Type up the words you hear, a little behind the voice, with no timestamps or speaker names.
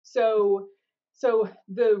So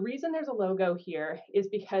the reason there's a logo here is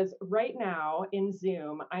because right now in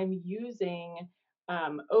Zoom, I'm using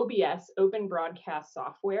OBS, Open Broadcast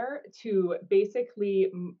Software, to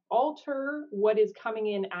basically alter what is coming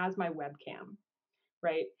in as my webcam,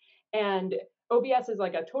 right? And OBS is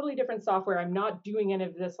like a totally different software. I'm not doing any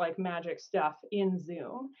of this like magic stuff in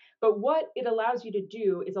Zoom. But what it allows you to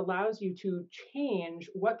do is allows you to change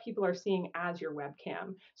what people are seeing as your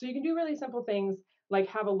webcam. So you can do really simple things like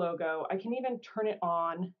have a logo. I can even turn it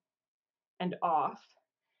on and off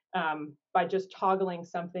by just toggling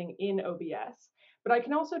something in OBS. But I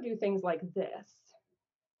can also do things like this.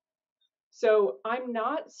 So I'm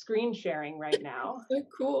not screen sharing right now. So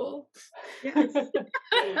cool. Yes.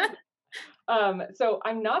 So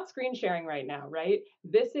I'm not screen sharing right now, right?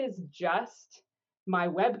 This is just my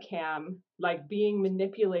webcam like being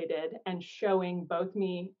manipulated and showing both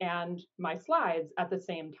me and my slides at the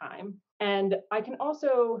same time. And I can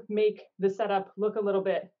also make the setup look a little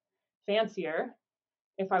bit fancier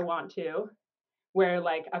if I want to, where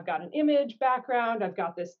like I've got an image background, I've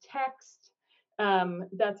got this text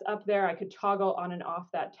that's up there. I could toggle on and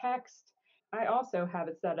off that text. I also have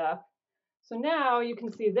it set up. So now you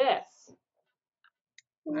can see this.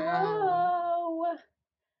 Wow.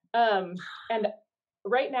 Whoa. And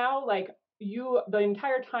right now, like the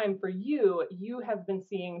entire time for you, you have been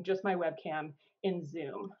seeing just my webcam in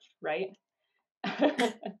Zoom, right?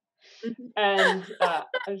 And I'm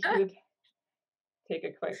just gonna take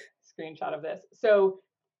a quick screenshot of this. So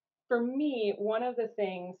for me, one of the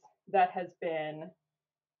things that has been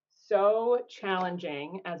so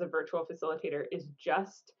challenging as a virtual facilitator is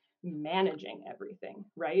just managing everything,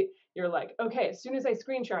 right? You're like, okay, as soon as I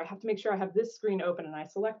screen share, I have to make sure I have this screen open and I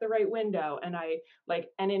select the right window. And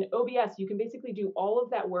in OBS, you can basically do all of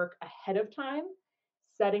that work ahead of time,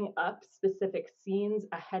 setting up specific scenes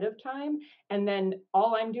ahead of time. And then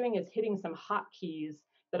all I'm doing is hitting some hotkeys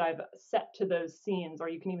that I've set to those scenes, or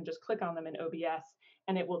you can even just click on them in OBS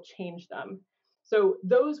and it will change them. So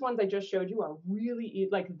those ones I just showed you are really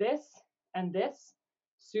like this and this,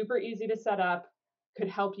 super easy to set up, could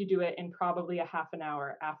help you do it in probably a half an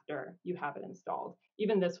hour after you have it installed.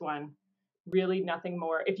 Even this one, really nothing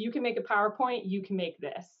more. If you can make a PowerPoint, you can make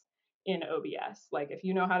this in OBS. Like if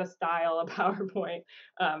you know how to style a PowerPoint,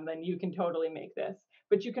 then you can totally make this.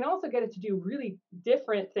 But you can also get it to do really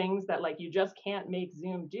different things that like you just can't make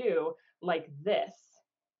Zoom do, like this,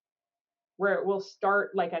 where it will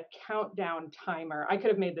start like a countdown timer. I could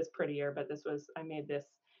have made this prettier, but I made this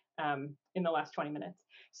in the last 20 minutes.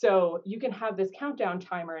 So you can have this countdown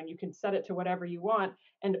timer and you can set it to whatever you want.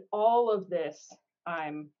 And all of this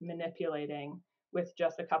I'm manipulating with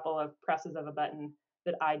just a couple of presses of a button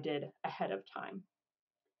that I did ahead of time.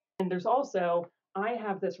 And there's also, I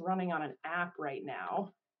have this running on an app right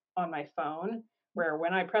now on my phone where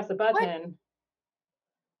when I press a button,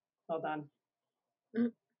 hold on.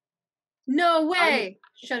 No way.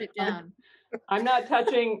 Shut it down. I'm not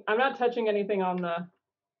touching anything on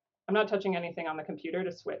the computer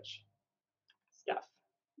to switch stuff.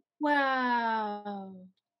 Wow.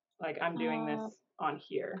 Like I'm doing this on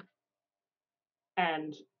here.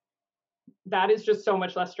 And that is just so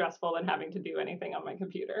much less stressful than having to do anything on my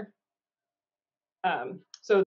computer.